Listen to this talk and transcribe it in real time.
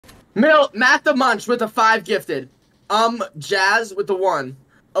Matt the Munch with a 5 gifted. Jazz with the 1.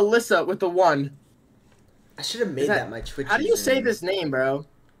 Alyssa with the 1. I should have Is made that that my Twitch how do you say username. this name, bro?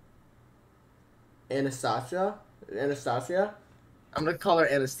 Anastasia? Anastasia? I'm gonna call her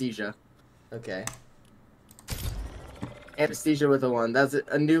Anesthesia. Okay. Anesthesia with a 1. That's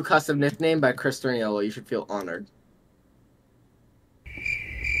a new custom nickname by Chris Torniello. You should feel honored.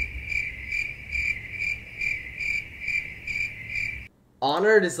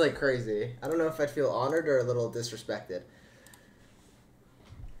 Honored is like crazy. I don't know if I'd feel honored or a little disrespected.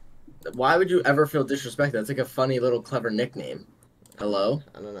 Why would you ever feel disrespected? That's like a funny little clever nickname. Hello?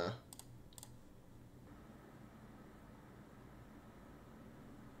 I don't know.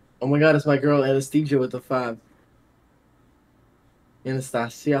 Oh my god, it's my girl Anesthesia with the 5.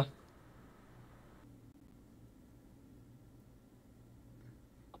 Anastasia.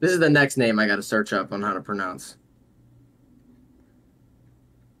 This is the next name I gotta search up on how to pronounce.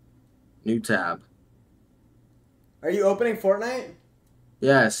 New tab. Are you opening Fortnite?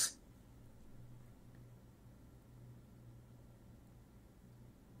 Yes.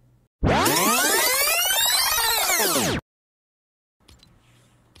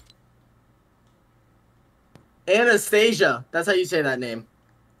 Anastasia. That's how you say that name.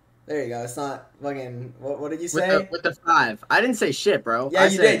 There you go. It's not fucking. What did you say? With the 5. I didn't say shit, bro. Yeah, I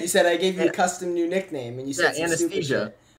you said, did. You said I gave you a custom new nickname, and you said some stupid Anesthesia. shit.